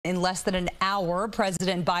In less than an hour,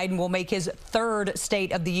 President Biden will make his third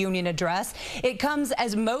State of the Union address. It comes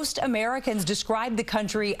as most Americans describe the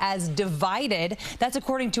country as divided. That's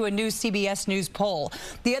according to a new CBS News poll.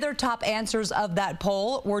 The other top answers of that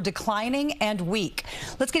poll were declining and weak.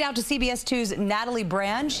 Let's get out to CBS 2's Natalie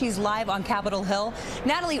Brand. She's live on Capitol Hill.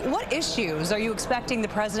 Natalie, what issues are you expecting the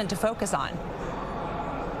president to focus on?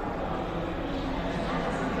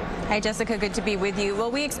 Hi, Jessica. Good to be with you.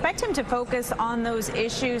 Well, we expect him to focus on those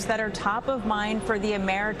issues that are top of mind for the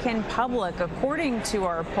American public, according to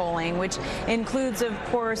our polling, which includes, of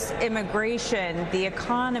course, immigration, the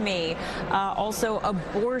economy, also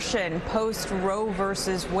abortion, post-Roe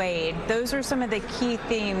versus Wade. Those are some of the key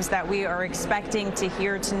themes that we are expecting to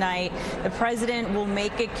hear tonight. The president will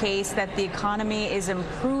make a case that the economy is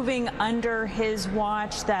improving under his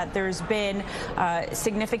watch, that there's been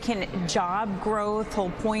significant job growth.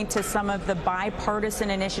 He'll point to some of the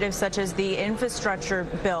bipartisan initiatives, such as the infrastructure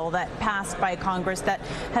bill that passed by Congress that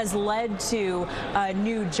has led to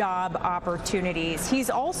new job opportunities.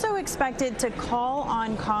 He's also expected to call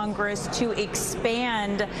on Congress to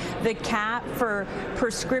expand the cap for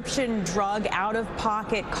prescription drug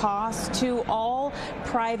out-of-pocket costs to all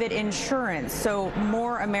private insurance, so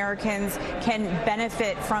more Americans can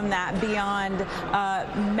benefit from that beyond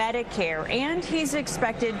Medicare. And he's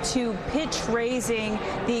expected to pitch raising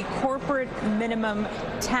the corporate minimum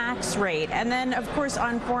tax rate. And then, of course,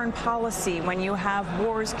 on foreign policy, when you have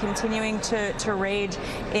wars continuing to rage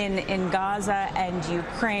in Gaza and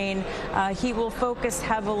Ukraine, he will focus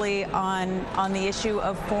heavily on the issue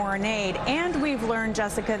of foreign aid. And we've learned,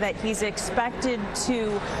 Jessica, that he's expected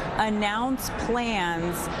to announce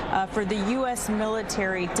plans for the U.S.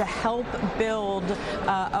 military to help build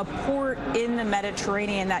a port in the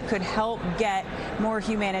Mediterranean that could help get more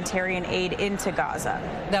humanitarian aid into Gaza.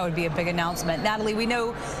 That would be a big announcement. Natalie, we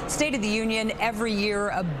know State of the Union every year,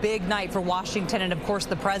 a big night for Washington and, of course,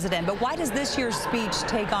 the president. But why does this year's speech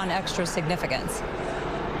take on extra significance?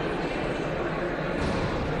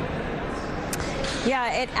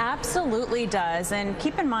 Yeah, it absolutely does. And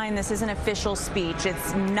keep in mind, this is an official speech.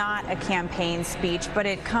 It's not a campaign speech, but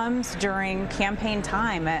it comes during campaign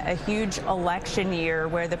time, a huge election year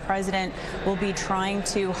where the president will be trying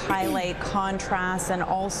to highlight contrasts and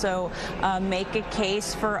also make a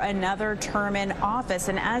case for another term in office.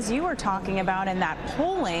 And as you were talking about in that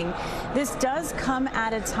polling, this does come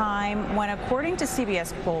at a time when, according to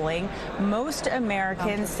CBS polling, most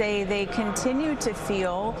Americans say they continue to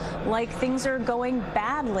feel like things are going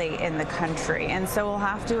badly in the country, and so we'll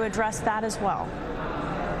have to address that as well.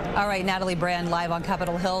 All right, Natalie Brand live on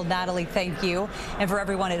Capitol Hill. Natalie, thank you. And for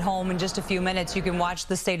everyone at home, in just a few minutes, you can watch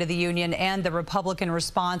the State of the Union and the Republican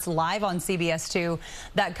response live on CBS 2.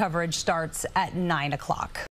 That coverage starts at 9 o'clock.